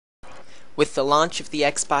With the launch of the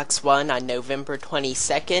Xbox One on November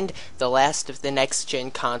 22nd, the last of the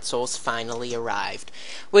next-gen consoles finally arrived,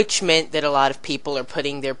 which meant that a lot of people are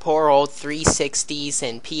putting their poor old 360s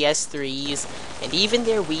and PS3s and even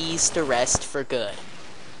their Wiis to rest for good.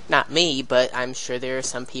 Not me, but I'm sure there are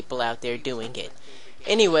some people out there doing it.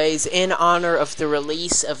 Anyways, in honor of the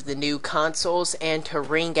release of the new consoles and to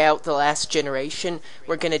ring out the last generation,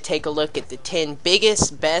 we're going to take a look at the 10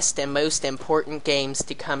 biggest, best, and most important games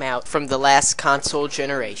to come out from the last console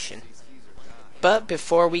generation. But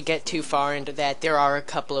before we get too far into that, there are a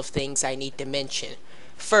couple of things I need to mention.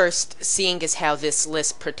 First, seeing as how this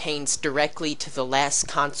list pertains directly to the last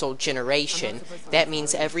console generation, that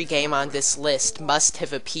means every game on this list must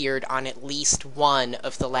have appeared on at least one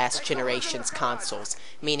of the last generation's consoles,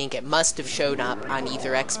 meaning it must have showed up on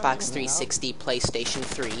either Xbox 360, PlayStation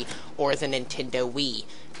 3, or the Nintendo Wii.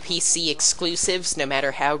 PC exclusives, no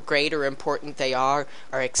matter how great or important they are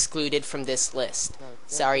excluded from this list.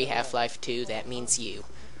 Sorry, Half-Life 2, that means you.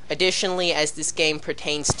 Additionally, as this game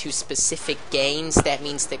pertains to specific games, that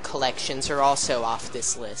means that collections are also off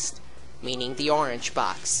this list, meaning the orange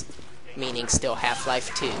box, meaning still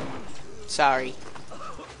Half-Life 2. Sorry.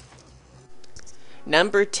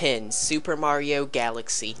 Number 10, Super Mario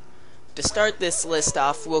Galaxy. To start this list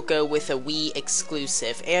off, we'll go with a Wii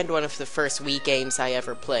exclusive, and one of the first Wii games I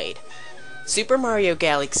ever played. Super Mario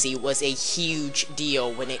Galaxy was a huge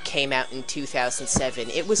deal when it came out in 2007.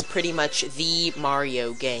 It was pretty much the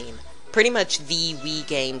Mario game. Pretty much the Wii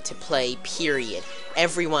game to play, period.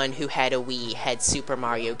 Everyone who had a Wii had Super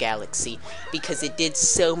Mario Galaxy, because it did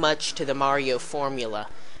so much to the Mario formula.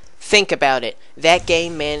 Think about it. That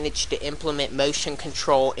game managed to implement motion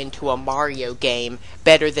control into a Mario game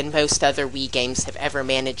better than most other Wii games have ever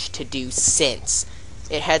managed to do since.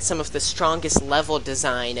 It had some of the strongest level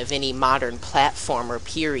design of any modern platformer,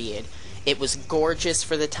 period. It was gorgeous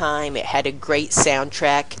for the time, it had a great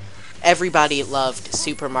soundtrack. Everybody loved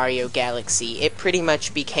Super Mario Galaxy. It pretty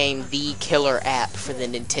much became the killer app for the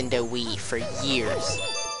Nintendo Wii for years.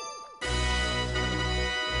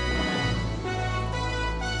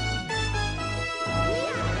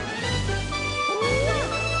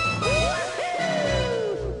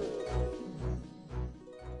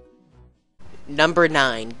 Number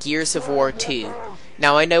 9, Gears of War 2.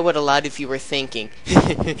 Now I know what a lot of you are thinking.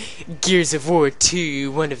 Gears of War 2,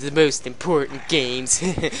 one of the most important games.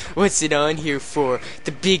 What's it on here for?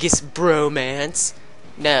 The biggest bromance?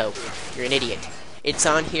 No, you're an idiot. It's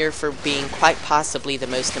on here for being quite possibly the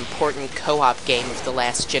most important co-op game of the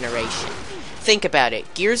last generation. Think about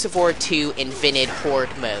it. Gears of War 2 invented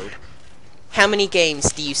Horde mode. How many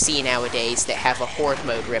games do you see nowadays that have a Horde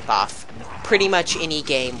mode ripoff? Pretty much any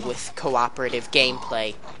game with cooperative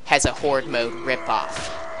gameplay has a Horde mode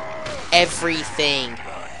ripoff. Everything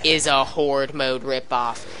is a Horde mode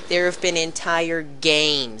ripoff. There have been entire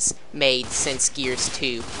games made since Gears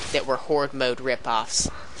 2 that were Horde mode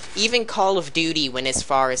ripoffs. Even Call of Duty went as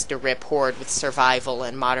far as to rip Horde with Survival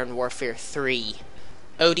and Modern Warfare 3.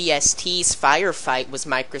 ODST's Firefight was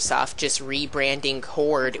Microsoft just rebranding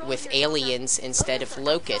Horde with aliens instead of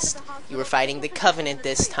Locust. You were fighting the Covenant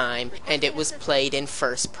this time, and it was played in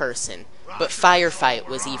first person. But Firefight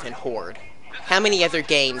was even Horde. How many other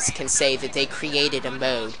games can say that they created a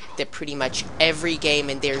mode that pretty much every game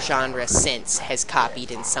in their genre since has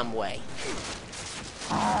copied in some way?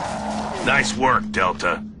 Nice work,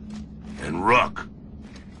 Delta. And Rook,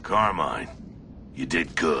 Carmine, you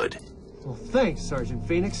did good. Well, thanks, Sergeant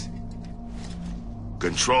Phoenix.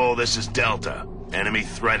 Control, this is Delta. Enemy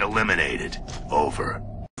threat eliminated. Over.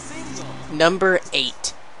 Number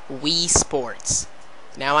 8, Wii Sports.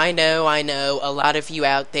 Now I know, a lot of you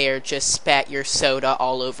out there just spat your soda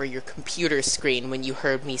all over your computer screen when you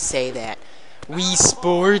heard me say that. Wii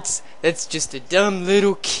Sports? That's just a dumb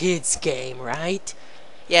little kid's game, right?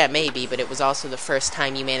 Yeah, maybe, but it was also the first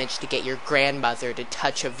time you managed to get your grandmother to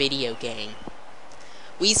touch a video game.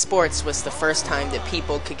 Wii Sports was the first time that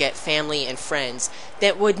people could get family and friends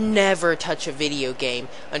that would never touch a video game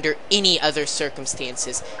under any other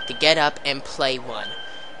circumstances to get up and play one.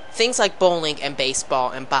 Things like bowling and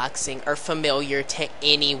baseball and boxing are familiar to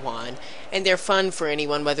anyone, and they're fun for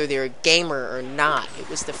anyone whether they're a gamer or not. It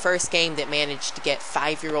was the first game that managed to get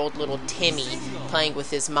 5-year-old little Timmy playing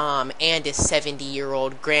with his mom and his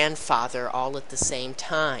 70-year-old grandfather all at the same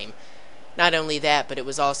time. Not only that, but it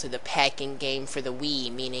was also the packing game for the Wii,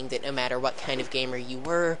 meaning that no matter what kind of gamer you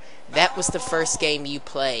were, that was the first game you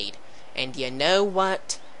played. And you know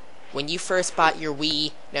what? When you first bought your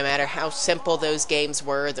Wii, no matter how simple those games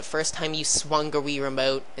were, the first time you swung a Wii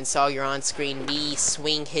remote and saw your on-screen Wii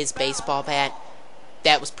swing his baseball bat,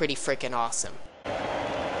 that was pretty freaking awesome.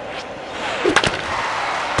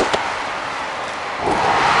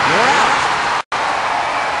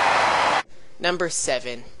 Number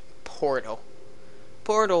 7, Portal.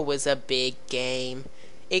 Portal was a big game.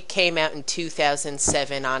 It came out in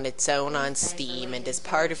 2007 on its own on Steam and as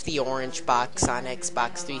part of the Orange Box on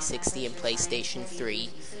Xbox 360 and PlayStation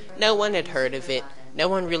 3. No one had heard of it. No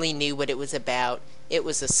one really knew what it was about. It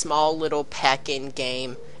was a small little pack-in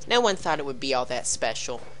game. No one thought it would be all that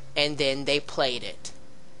special. And then they played it.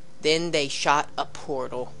 Then they shot a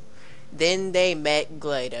portal. Then they met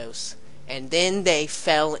GLaDOS. And then they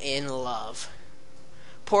fell in love.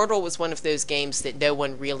 Portal was one of those games that no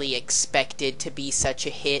one really expected to be such a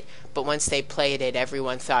hit, but once they played it,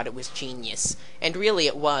 everyone thought it was genius. And really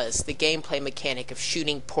it was. The gameplay mechanic of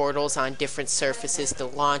shooting portals on different surfaces to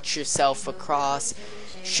launch yourself across,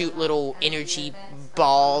 shoot little energy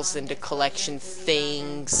balls into collection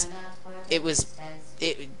things. It was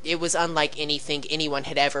unlike anything anyone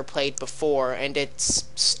had ever played before, and it's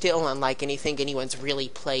still unlike anything anyone's really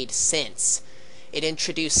played since. It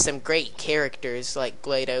introduced some great characters like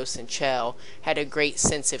GLaDOS and Chell, had a great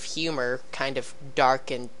sense of humor, kind of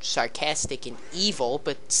dark and sarcastic and evil,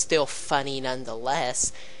 but still funny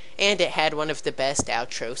nonetheless, and it had one of the best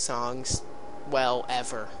outro songs, well,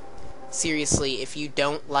 ever. Seriously, if you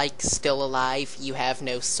don't like Still Alive, you have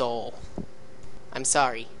no soul. I'm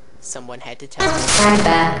sorry. Someone had to tell me. Stand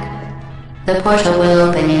back. The portal will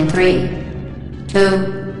open in 3,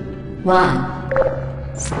 2, 1.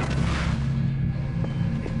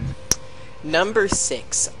 Number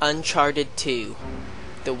 6, Uncharted 2.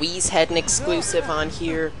 The Wii's had an exclusive on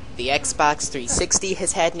here, the Xbox 360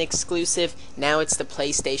 has had an exclusive, now it's the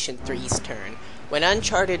PlayStation 3's turn. When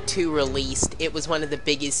Uncharted 2 released, it was one of the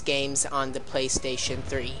biggest games on the PlayStation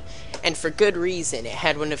 3. And for good reason. It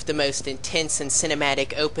had one of the most intense and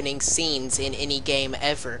cinematic opening scenes in any game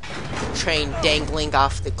ever. Train dangling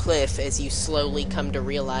off the cliff as you slowly come to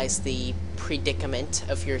realize the predicament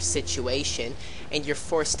of your situation, and you're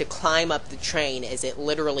forced to climb up the train as it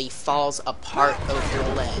literally falls apart over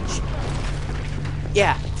the ledge.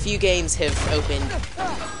 Yeah, few games have opened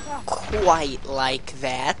quite like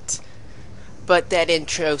that. But that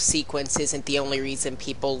intro sequence isn't the only reason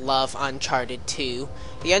people love Uncharted 2.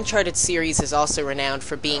 The Uncharted series is also renowned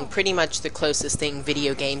for being pretty much the closest thing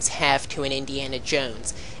video games have to an Indiana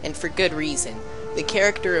Jones, and for good reason. The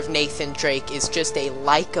character of Nathan Drake is just a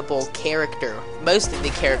likable character. Most of the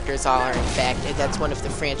characters are, in fact, and that's one of the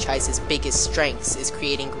franchise's biggest strengths, is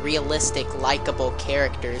creating realistic, likable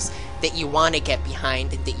characters that you want to get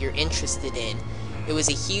behind and that you're interested in. It was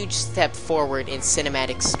a huge step forward in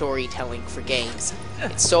cinematic storytelling for games.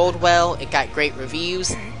 It sold well, it got great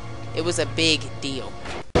reviews, it was a big deal.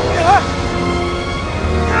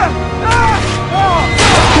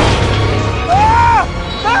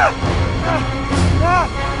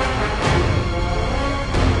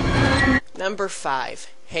 Number 5,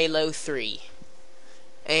 Halo 3.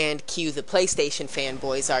 And cue the PlayStation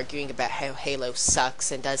fanboys arguing about how Halo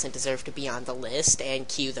sucks and doesn't deserve to be on the list, and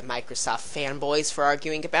cue the Microsoft fanboys for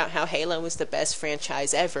arguing about how Halo is the best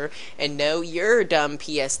franchise ever, and no, your dumb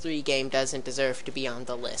PS3 game doesn't deserve to be on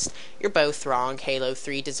the list. You're both wrong. Halo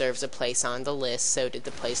 3 deserves a place on the list, so did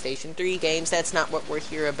the PlayStation 3 games. That's not what we're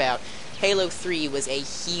here about. Halo 3 was a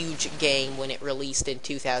huge game when it released in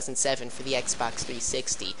 2007 for the Xbox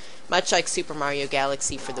 360. Much like Super Mario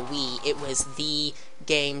Galaxy for the Wii, it was the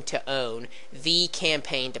game to own, the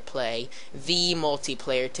campaign to play, the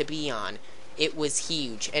multiplayer to be on. It was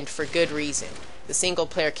huge, and for good reason. The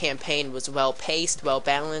single-player campaign was well-paced,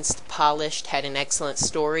 well-balanced, polished, had an excellent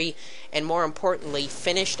story, and more importantly,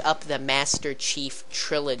 finished up the Master Chief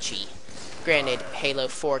trilogy. Granted, Halo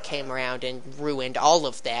 4 came around and ruined all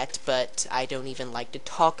of that, but I don't even like to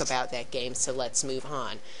talk about that game, so let's move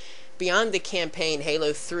on. Beyond the campaign,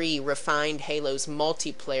 Halo 3 refined Halo's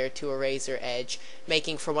multiplayer to a razor edge,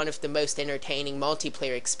 making for one of the most entertaining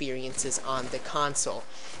multiplayer experiences on the console.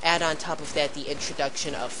 Add on top of that the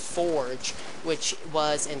introduction of Forge, which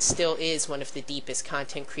was and still is one of the deepest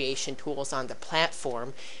content creation tools on the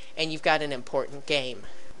platform, and you've got an important game.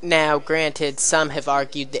 Now, granted, some have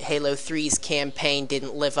argued that Halo 3's campaign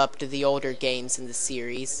didn't live up to the older games in the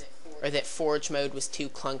series, or that Forge mode was too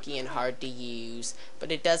clunky and hard to use,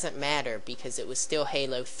 but it doesn't matter because it was still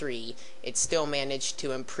Halo 3. It still managed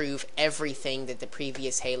to improve everything that the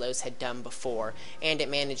previous Halos had done before, and it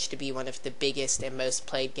managed to be one of the biggest and most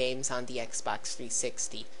played games on the Xbox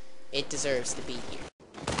 360. It deserves to be here.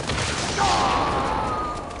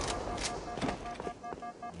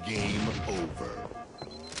 Game over.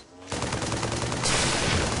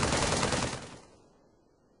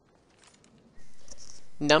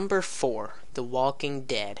 Number 4, The Walking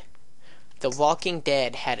Dead. The Walking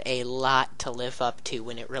Dead had a lot to live up to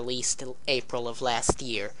when it released in April of last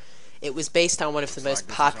year. It was based on one of the most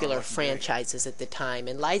popular franchises at the time,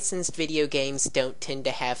 and licensed video games don't tend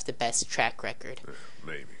to have the best track record.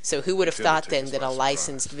 Maybe. So who would have thought then that a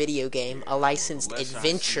licensed video game, a licensed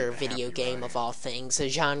adventure video game of all things, a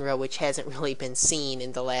genre which hasn't really been seen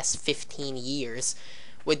in the last 15 years,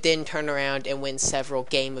 would then turn around and win several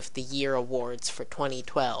Game of the Year awards for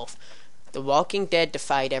 2012. The Walking Dead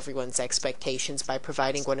defied everyone's expectations by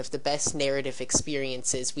providing one of the best narrative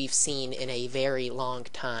experiences we've seen in a very long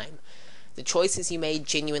time. The choices you made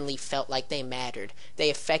genuinely felt like they mattered. They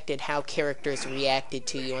affected how characters reacted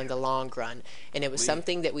to you in the long run, and it was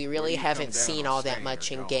something that we really haven't seen all that much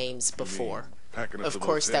in games before. Of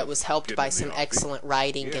course, that was helped by some excellent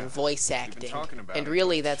writing and voice acting, and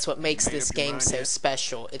really that's what makes this game so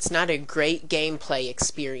special. It's not a great gameplay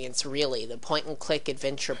experience, really. The point-and-click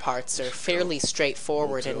adventure parts are fairly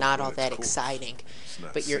straightforward and not all that exciting,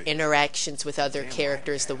 but your interactions with other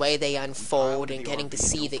characters, the way they unfold, and getting to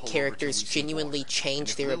see that characters genuinely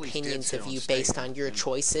change their opinions of you based on your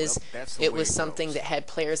choices, it was something that had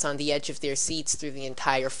players on the edge of their seats through the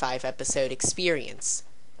entire 5-episode experience.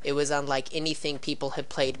 It was unlike anything people had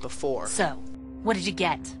played before. So, what did you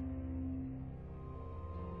get?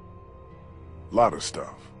 Lot of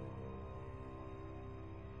stuff.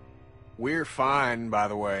 We're fine, by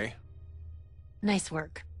the way. Nice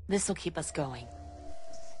work. This'll keep us going.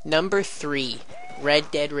 Number 3, Red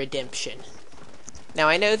Dead Redemption. Now,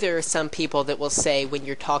 I know there are some people that will say when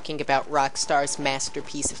you're talking about Rockstar's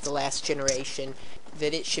masterpiece of the last generation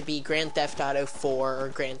that it should be Grand Theft Auto 4 or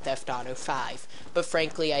Grand Theft Auto 5, but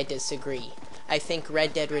frankly I disagree. I think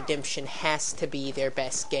Red Dead Redemption has to be their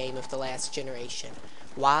best game of the last generation.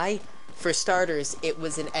 Why? For starters, it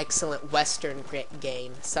was an excellent Western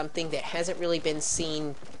game, something that hasn't really been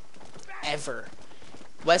seen ever.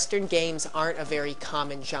 Western games aren't a very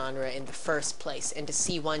common genre in the first place, and to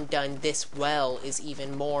see one done this well is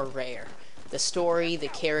even more rare. The story, the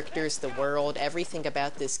characters, the world, everything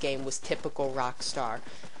about this game was typical Rockstar,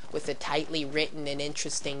 with a tightly written and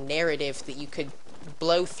interesting narrative that you could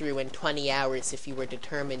blow through in 20 hours if you were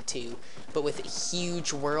determined to, but with a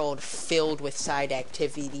huge world filled with side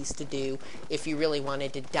activities to do if you really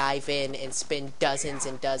wanted to dive in and spend dozens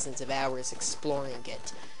and dozens of hours exploring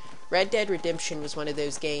it. Red Dead Redemption was one of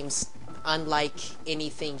those games unlike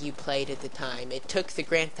anything you played at the time. It took the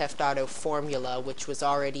Grand Theft Auto formula, which was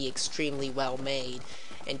already extremely well made,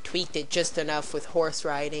 and tweaked it just enough with horse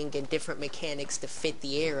riding and different mechanics to fit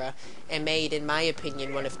the era, and made, in my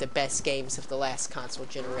opinion, one of the best games of the last console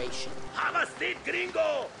generation. Have a seat,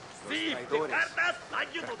 gringo! Sí, de cartas,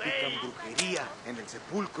 año today! Brujería en el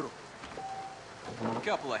sepulcro. A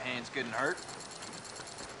couple of hands couldn't hurt.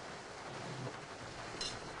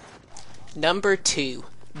 Number 2,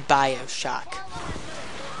 BioShock.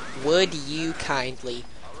 Would you kindly?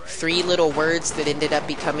 3 little words that ended up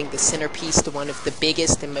becoming the centerpiece to one of the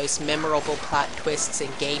biggest and most memorable plot twists in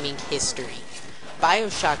gaming history.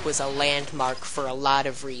 BioShock was a landmark for a lot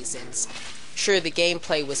of reasons. Sure, the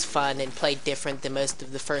gameplay was fun and played different than most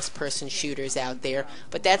of the first-person shooters out there,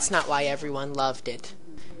 but that's not why everyone loved it.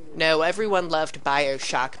 No, everyone loved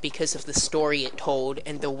BioShock because of the story it told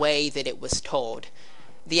and the way that it was told.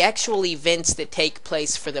 The actual events that take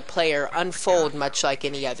place for the player unfold much like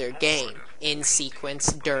any other game, in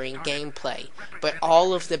sequence during gameplay, but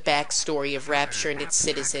all of the backstory of Rapture and its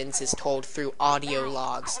citizens is told through audio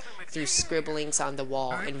logs, through scribblings on the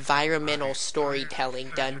wall, environmental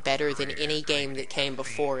storytelling done better than any game that came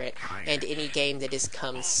before it, and any game that has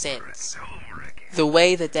come since. The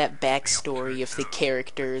way that backstory of the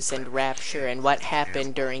characters and Rapture and what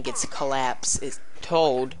happened during its collapse is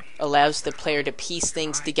told allows the player to piece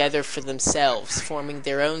things together for themselves, forming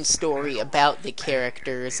their own story about the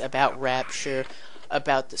characters, about Rapture,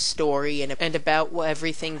 about the story, and about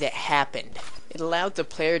everything that happened. It allowed the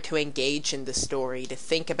player to engage in the story, to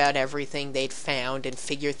think about everything they'd found and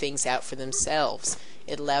figure things out for themselves.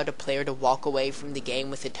 It allowed a player to walk away from the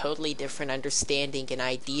game with a totally different understanding and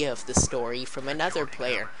idea of the story from another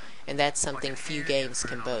player, and that's something few games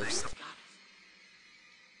can boast.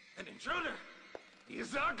 An intruder! He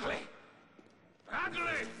is ugly! Ugly!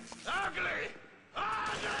 Ugly!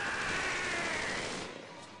 Ugly!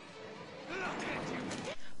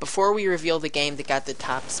 Before we reveal the game that got the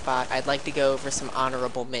top spot, I'd like to go over some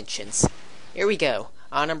honorable mentions. Here we go.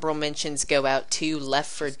 Honorable mentions go out to Left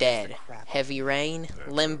 4 Dead, Heavy Rain,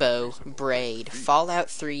 Limbo, Braid, Fallout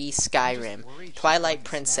 3, Skyrim, Twilight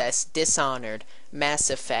Princess, Dishonored, Mass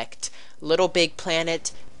Effect, Little Big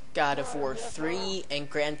Planet, God of War 3, and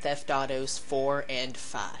Grand Theft Autos 4 and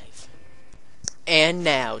 5. And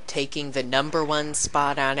now, taking the number 1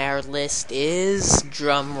 spot on our list is,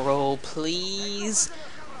 drumroll please,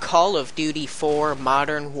 Call of Duty 4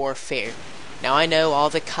 Modern Warfare. Now I know all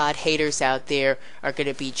the COD haters out there are going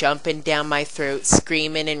to be jumping down my throat,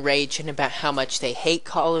 screaming and raging about how much they hate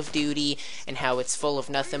Call of Duty and how it's full of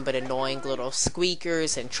nothing but annoying little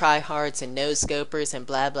squeakers and tryhards and no-scopers and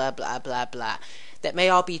blah blah blah blah blah. That may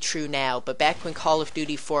all be true now, but back when Call of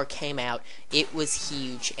Duty 4 came out, it was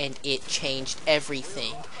huge and it changed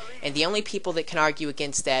everything. And the only people that can argue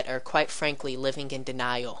against that are quite frankly living in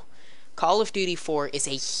denial. Call of Duty 4 is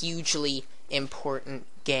a hugely important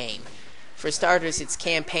game. For starters, its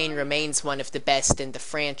campaign remains one of the best in the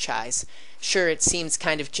franchise. Sure, it seems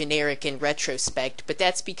kind of generic in retrospect, but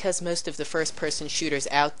that's because most of the first-person shooters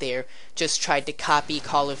out there just tried to copy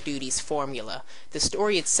Call of Duty's formula. The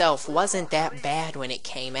story itself wasn't that bad when it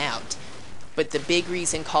came out. But the big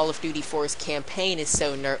reason Call of Duty 4's campaign is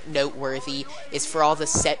so noteworthy is for all the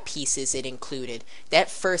set pieces it included.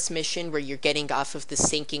 That first mission where you're getting off of the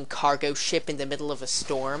sinking cargo ship in the middle of a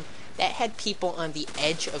storm, that had people on the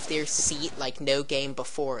edge of their seat like no game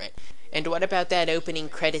before it. And what about that opening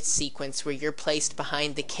credits sequence where you're placed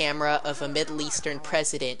behind the camera of a Middle Eastern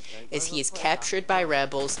president as he is captured by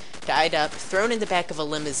rebels, tied up, thrown in the back of a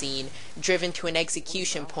limousine, driven to an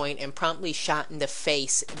execution point, and promptly shot in the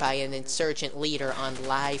face by an insurgent leader on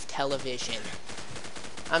live television?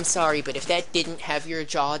 I'm sorry, but if that didn't have your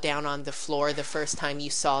jaw down on the floor the first time you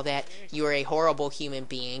saw that, you are a horrible human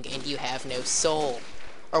being and you have no soul.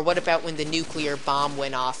 Or what about when the nuclear bomb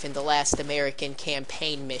went off in the last American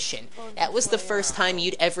campaign mission? That was the first time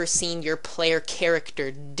you'd ever seen your player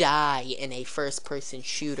character die in a first-person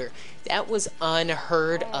shooter. That was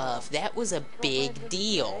unheard of. That was a big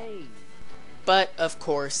deal. But, of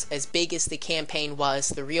course, as big as the campaign was,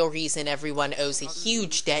 the real reason everyone owes a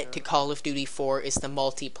huge debt to Call of Duty 4 is the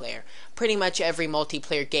multiplayer. Pretty much every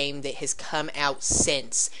multiplayer game that has come out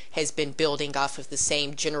since has been building off of the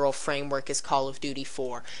same general framework as Call of Duty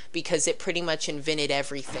 4, because it pretty much invented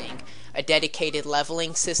everything. A dedicated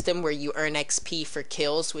leveling system where you earn XP for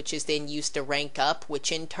kills, which is then used to rank up,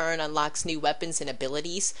 which in turn unlocks new weapons and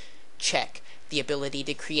abilities. Check. The ability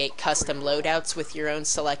to create custom loadouts with your own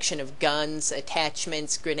selection of guns,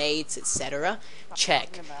 attachments, grenades, etc.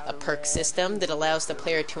 Check. A perk system that allows the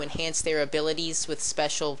player to enhance their abilities with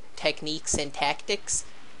special techniques and tactics.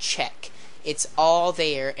 Check. It's all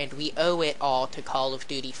there, and we owe it all to Call of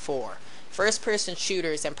Duty 4. First-person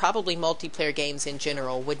shooters, and probably multiplayer games in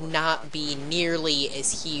general, would not be nearly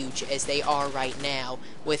as huge as they are right now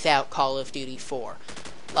without Call of Duty 4.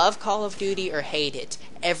 Love Call of Duty or hate it,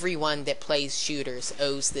 everyone that plays shooters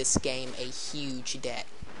owes this game a huge debt.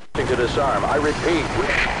 To disarm, I repeat.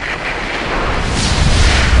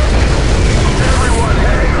 Everyone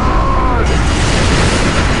hang on!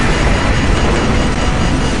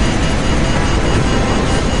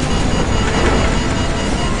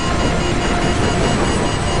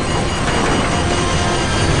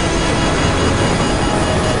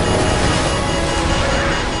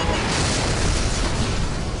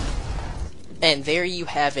 And there you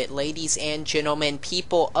have it, ladies and gentlemen,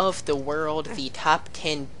 people of the world, the top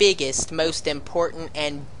 10 biggest, most important,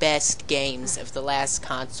 and best games of the last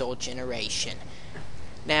console generation.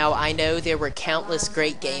 Now, I know there were countless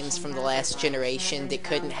great games from the last generation that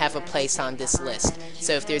couldn't have a place on this list.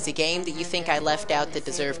 So if there's a game that you think I left out that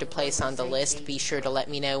deserved a place on the list, be sure to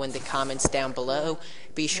let me know in the comments down below.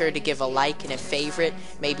 Be sure to give a like and a favorite.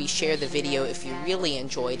 Maybe share the video if you really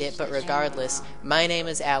enjoyed it. But regardless, my name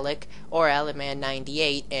is Alec, or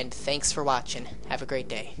AlecMan98, and thanks for watching. Have a great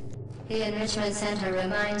day. The Enrichment Center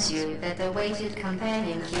reminds you that the weighted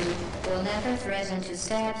companion cube will never threaten to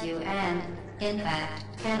stab you and, in fact,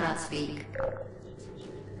 cannot speak.